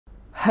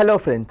Hello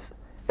friends,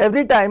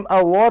 every time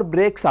a war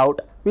breaks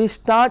out, we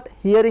start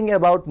hearing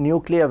about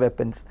nuclear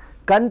weapons.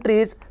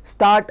 Countries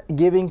start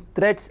giving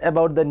threats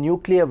about the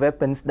nuclear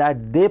weapons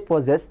that they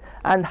possess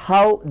and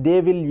how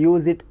they will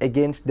use it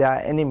against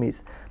their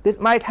enemies. This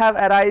might have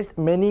arised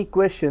many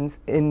questions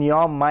in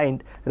your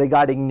mind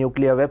regarding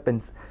nuclear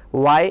weapons.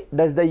 Why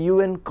does the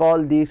UN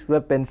call these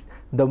weapons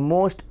the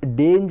most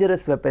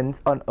dangerous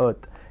weapons on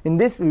earth? In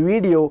this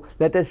video,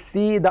 let us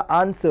see the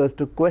answers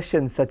to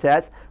questions such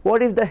as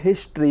what is the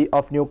history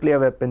of nuclear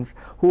weapons,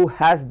 who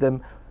has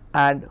them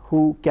and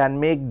who can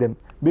make them.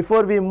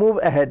 Before we move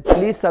ahead,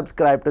 please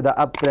subscribe to the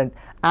Upfront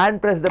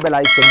and press the bell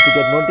icon to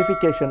get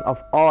notification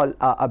of all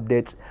our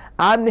updates.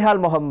 I'm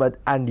Nihal Mohammed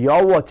and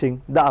you're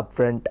watching the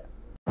Upfront.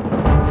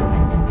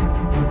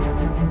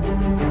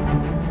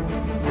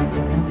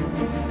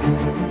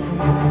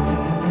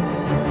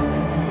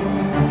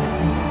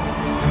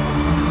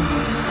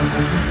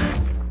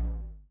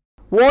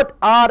 What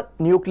are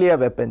nuclear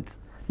weapons?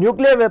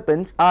 Nuclear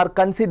weapons are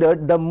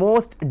considered the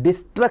most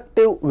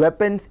destructive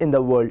weapons in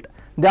the world.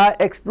 Their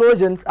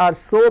explosions are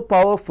so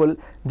powerful,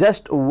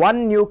 just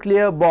one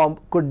nuclear bomb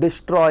could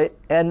destroy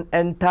an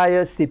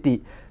entire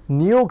city.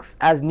 Nukes,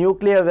 as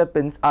nuclear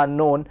weapons are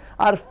known,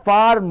 are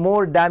far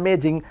more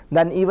damaging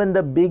than even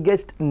the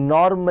biggest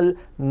normal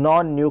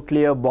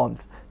non-nuclear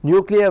bombs.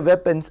 Nuclear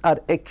weapons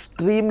are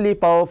extremely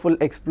powerful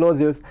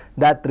explosives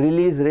that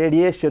release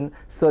radiation,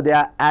 so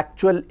their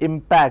actual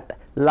impact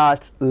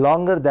lasts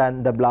longer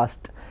than the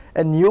blast.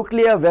 A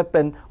nuclear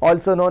weapon,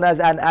 also known as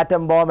an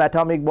atom bomb,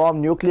 atomic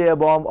bomb, nuclear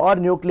bomb or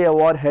nuclear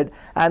warhead,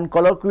 and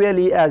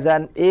colloquially as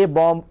an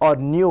A-bomb or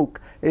nuke,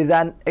 is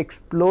an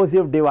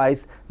explosive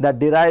device that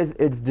derives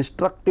its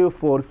destructive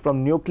force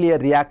from nuclear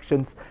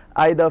reactions,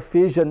 either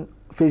fission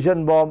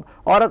bomb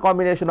or a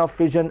combination of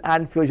fission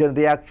and fusion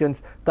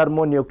reactions,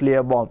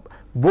 thermonuclear bomb.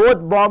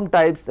 Both bomb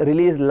types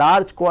release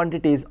large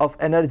quantities of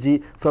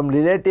energy from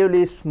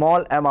relatively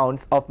small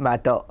amounts of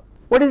matter.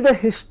 What is the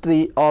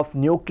history of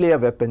nuclear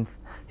weapons?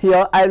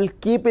 Here I will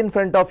keep in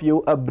front of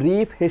you a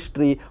brief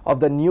history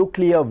of the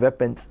nuclear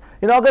weapons.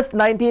 In August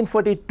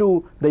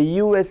 1942, the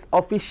US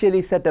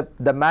officially set up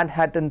the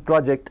Manhattan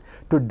Project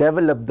to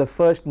develop the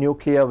first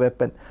nuclear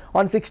weapon.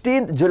 On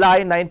 16th July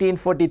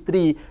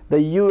 1943,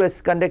 the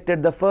US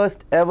conducted the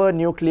first ever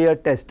nuclear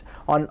test.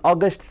 On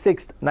August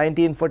 6,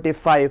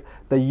 1945,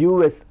 the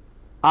US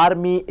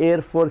Army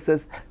Air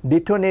Forces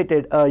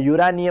detonated a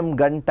uranium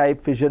gun type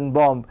fission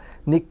bomb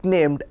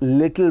nicknamed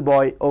Little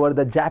Boy over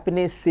the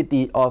Japanese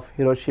city of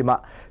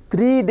Hiroshima.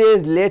 3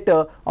 days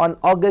later, on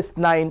August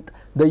 9th,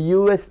 the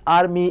US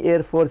Army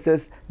Air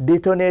Forces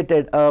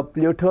detonated a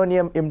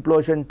plutonium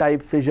implosion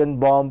type fission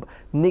bomb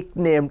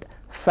nicknamed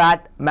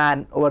Fat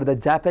Man over the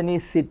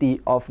Japanese city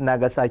of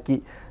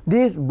Nagasaki.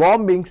 These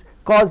bombings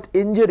caused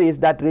injuries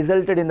that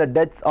resulted in the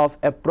deaths of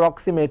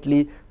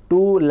approximately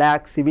 2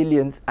 lakh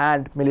civilians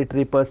and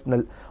military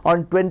personnel.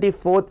 On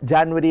 24th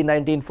January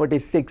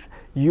 1946,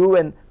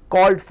 UN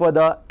called for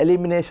the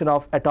elimination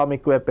of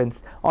atomic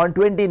weapons. On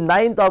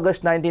 29th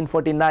August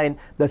 1949,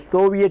 the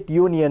Soviet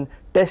Union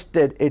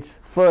tested its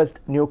first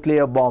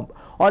nuclear bomb.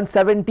 On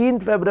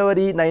 17th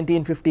February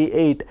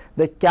 1958,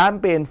 the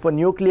Campaign for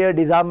Nuclear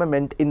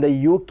Disarmament in the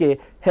UK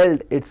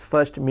held its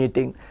first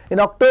meeting. In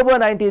October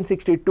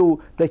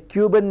 1962, the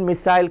Cuban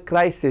Missile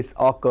Crisis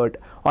occurred.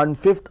 On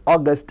 5th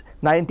August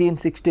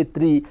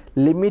 1963,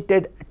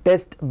 Limited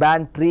Test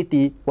Ban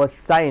Treaty was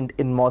signed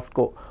in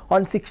Moscow.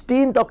 On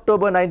 16th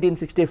October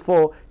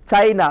 1964,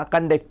 China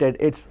conducted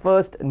its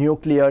first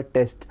nuclear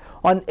test.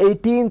 On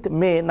 18th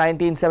May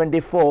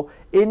 1974,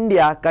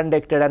 India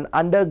conducted an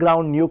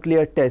underground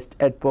nuclear test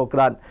at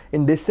Pokhran.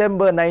 In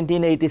December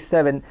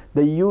 1987,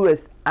 the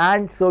US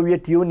and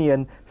Soviet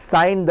Union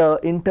signed the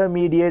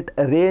Intermediate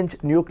Range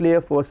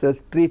Nuclear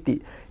Forces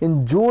Treaty.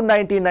 In June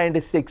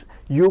 1996,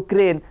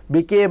 Ukraine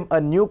became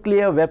a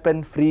nuclear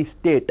weapon-free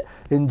state.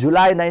 In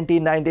July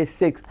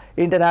 1996,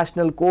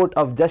 International Court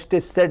of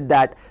Justice said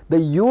that the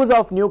use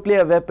of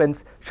nuclear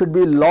weapons should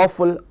be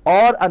lawful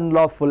or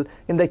unlawful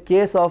in the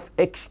case of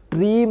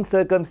extreme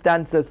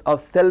circumstances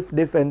of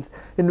self-defense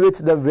in which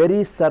the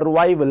very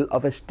survival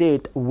of a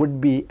state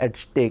would be at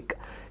stake.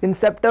 In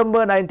September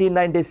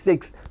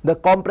 1996, the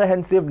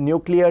Comprehensive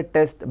Nuclear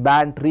Test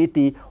Ban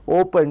Treaty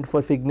opened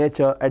for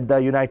signature at the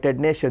United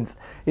Nations.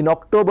 In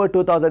October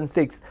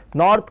 2006,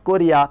 North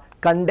Korea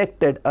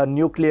conducted a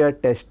nuclear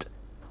test.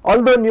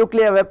 Although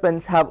nuclear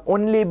weapons have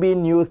only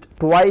been used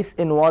twice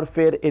in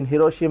warfare in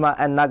Hiroshima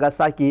and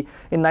Nagasaki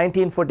in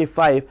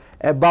 1945,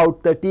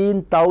 about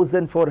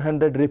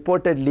 13,400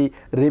 reportedly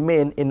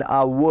remain in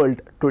our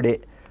world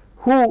today.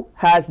 Who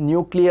has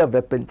nuclear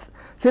weapons?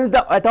 Since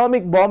the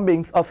atomic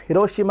bombings of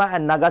Hiroshima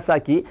and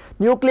Nagasaki,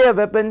 nuclear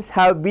weapons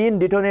have been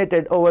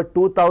detonated over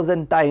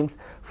 2,000 times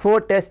for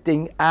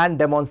testing and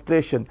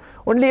demonstration.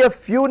 Only a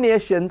few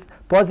nations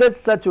possess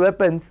such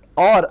weapons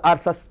or are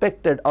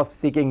suspected of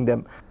seeking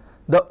them.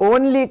 The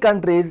only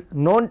countries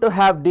known to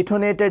have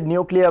detonated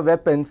nuclear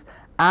weapons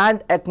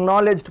and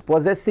acknowledged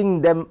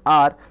possessing them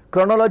are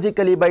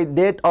chronologically by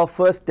date of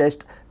first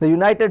test: the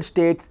United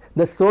States,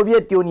 the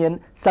Soviet Union,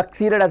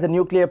 succeeded as a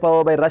nuclear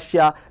power by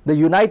Russia, the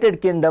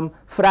United Kingdom,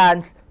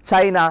 France,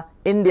 China,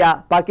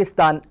 India,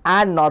 Pakistan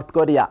and North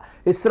Korea.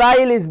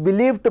 Israel is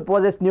believed to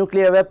possess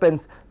nuclear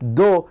weapons,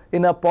 though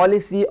in a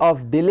policy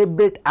of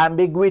deliberate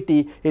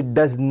ambiguity it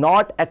does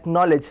not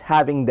acknowledge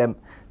having them.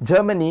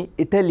 Germany,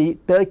 Italy,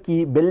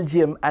 Turkey,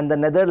 Belgium and the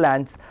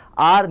Netherlands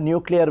are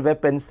nuclear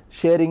weapons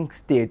sharing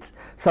states.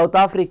 South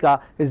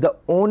Africa is the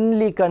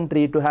only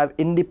country to have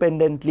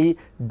independently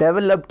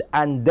developed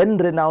and then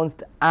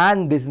renounced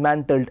and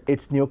dismantled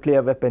its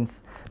nuclear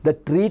weapons. The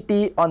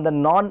Treaty on the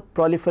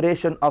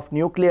Non-Proliferation of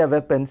Nuclear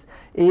Weapons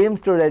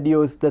aims to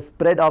reduce the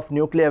spread of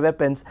nuclear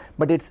weapons,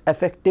 but its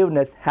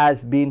effectiveness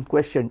has been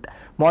questioned.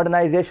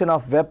 Modernization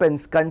of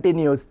weapons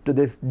continues to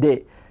this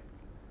day.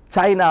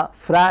 China,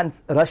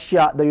 France,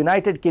 Russia, the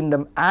United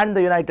Kingdom and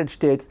the United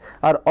States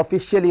are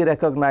officially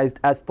recognized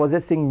as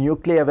possessing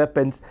nuclear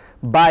weapons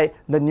by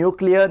the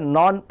Nuclear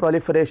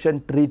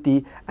Non-Proliferation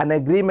Treaty, an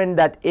agreement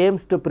that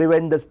aims to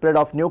prevent the spread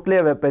of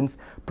nuclear weapons,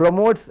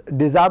 promotes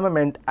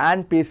disarmament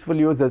and peaceful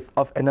uses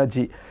of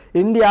energy.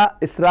 India,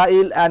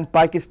 Israel and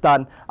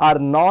Pakistan are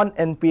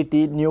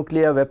non-NPT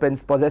nuclear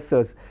weapons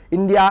possessors.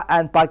 India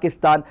and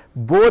Pakistan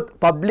both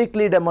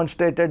publicly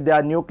demonstrated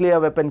their nuclear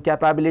weapon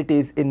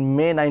capabilities in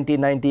May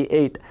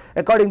 1998.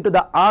 According to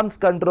the Arms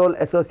Control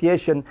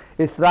Association,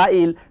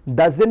 Israel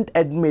doesn't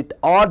admit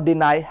or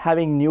deny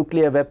having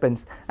nuclear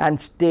weapons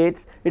and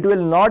states it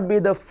will not be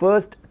the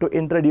first to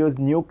introduce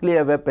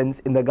nuclear weapons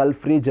in the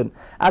Gulf region.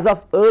 As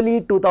of early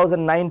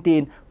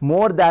 2019,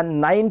 more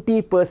than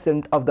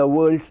 90% of the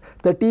world's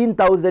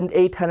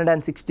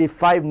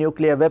 13,865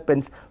 nuclear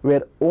weapons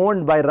were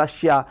owned by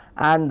Russia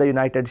and the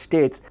United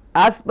States.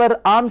 As per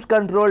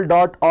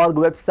armscontrol.org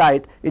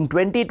website, in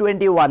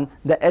 2021,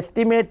 the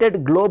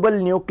estimated global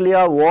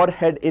nuclear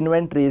warhead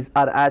inventories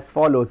are as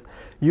follows.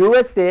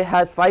 USA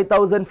has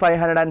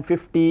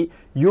 5,550,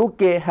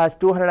 UK has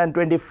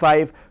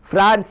 225,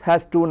 France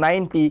has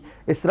 290,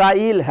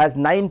 Israel has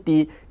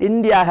 90,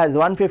 India has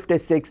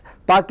 156,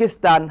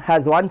 Pakistan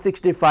has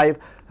 165,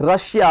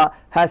 Russia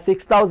has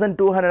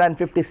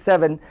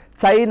 6,257,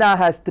 China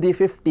has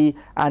 350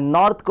 and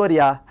North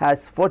Korea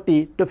has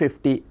 40 to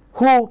 50.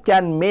 Who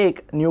can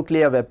make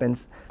nuclear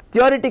weapons?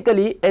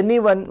 Theoretically,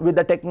 anyone with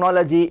the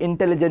technology,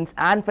 intelligence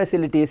and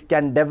facilities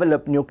can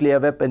develop nuclear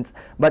weapons,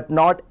 but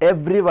not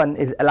everyone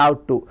is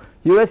allowed to.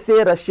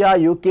 USA, Russia,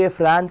 UK,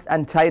 France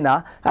and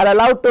China are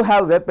allowed to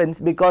have weapons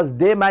because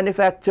they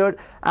manufactured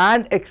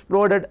and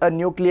exploded a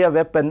nuclear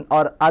weapon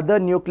or other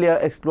nuclear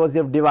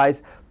explosive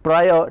device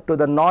prior to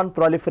the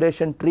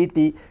Non-Proliferation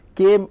Treaty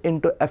came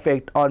into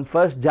effect on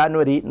 1st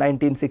January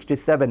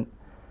 1967.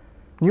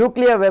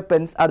 Nuclear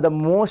weapons are the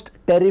most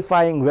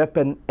terrifying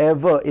weapon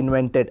ever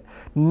invented.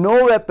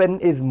 No weapon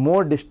is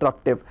more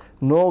destructive.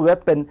 No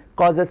weapon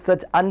causes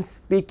such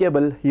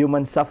unspeakable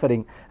human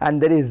suffering,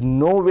 and there is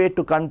no way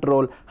to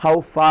control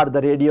how far the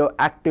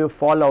radioactive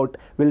fallout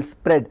will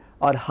spread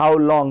or how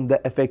long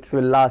the effects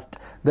will last.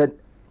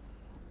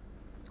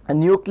 A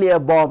nuclear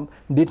bomb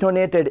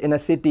detonated in a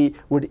city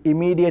would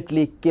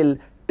immediately kill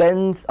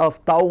tens of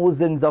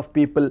thousands of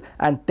people,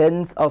 and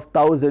tens of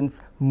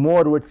thousands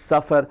more would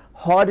suffer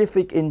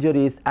horrific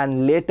injuries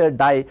and later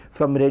die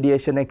from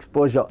radiation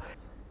exposure.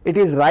 It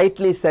is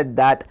rightly said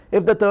that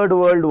if the Third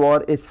World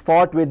War is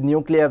fought with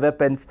nuclear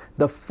weapons,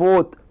 the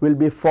fourth will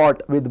be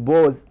fought with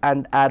bows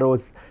and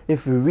arrows.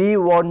 If we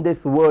want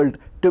this world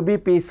to be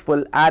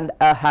peaceful and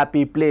a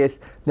happy place,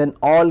 then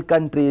all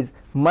countries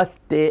must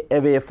stay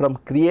away from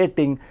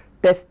creating,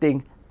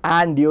 testing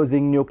and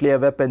using nuclear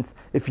weapons.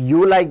 If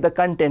you like the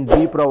content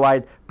we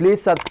provide, please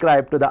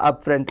subscribe to the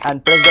Upfront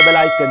and press the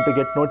bell icon to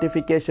get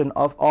notification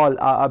of all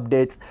our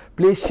updates.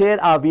 Please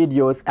share our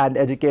videos and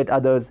educate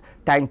others.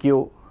 Thank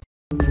you.